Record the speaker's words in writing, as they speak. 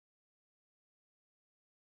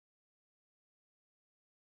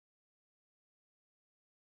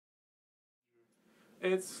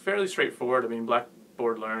It's fairly straightforward. I mean,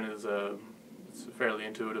 Blackboard Learn it's a fairly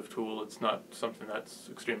intuitive tool. It's not something that's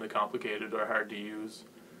extremely complicated or hard to use.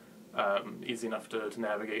 Easy enough to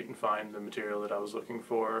navigate and find the material that I was looking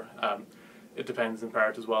for. It depends in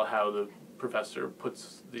part as well how the professor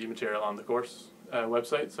puts the material on the course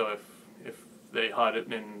website. So if they hide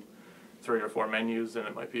it in 3 or 4 menus, then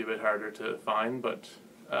it might be a bit harder to find. But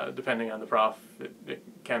depending on the prof, it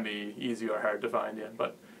can be easy or hard to find. Yeah,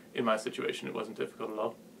 but in my situation, it wasn't difficult at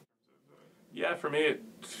all. Yeah, for me,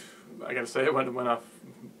 I gotta say, it went off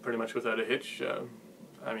pretty much without a hitch.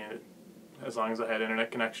 I mean, as long as I had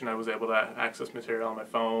internet connection, I was able to access material on my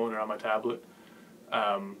phone or on my tablet.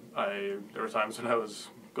 There were times when I was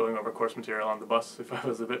going over course material on the bus if I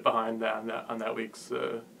was a bit behind on that week's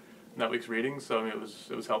reading. So I mean,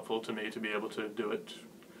 it was helpful to me to be able to do it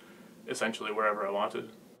essentially wherever I wanted.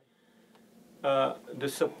 The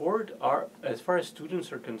support, as far as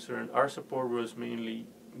students are concerned, our support was mainly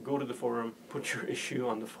go to the forum, put your issue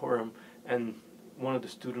on the forum, and one of the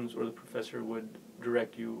students or the professor would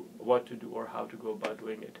direct you what to do or how to go about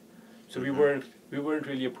doing it. So we weren't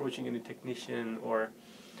really approaching any technician or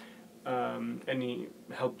any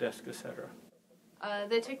help desk, etc.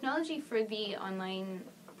 The technology for the online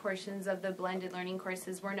portions of the blended learning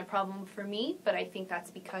courses weren't a problem for me, but I think that's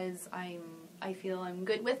because I feel I'm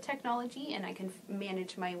good with technology and I can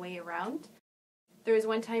manage my way around. There was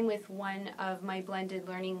one time with one of my blended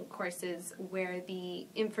learning courses where the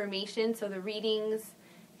information, so the readings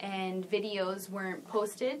and videos, weren't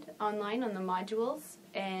posted online on the modules,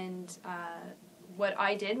 and what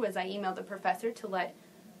I did was I emailed the professor to let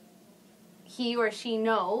he or she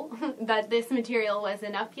know that this material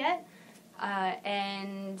wasn't up yet,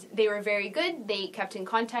 and they were very good. They kept in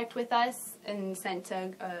contact with us and sent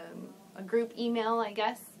a group email, I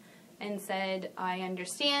guess, and said, I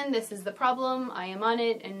understand, this is the problem, I am on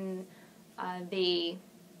it, and they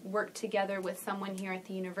worked together with someone here at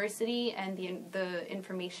the university, and the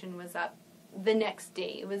information was up the next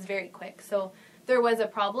day. It was very quick. So there was a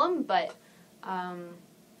problem, but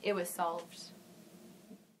it was solved.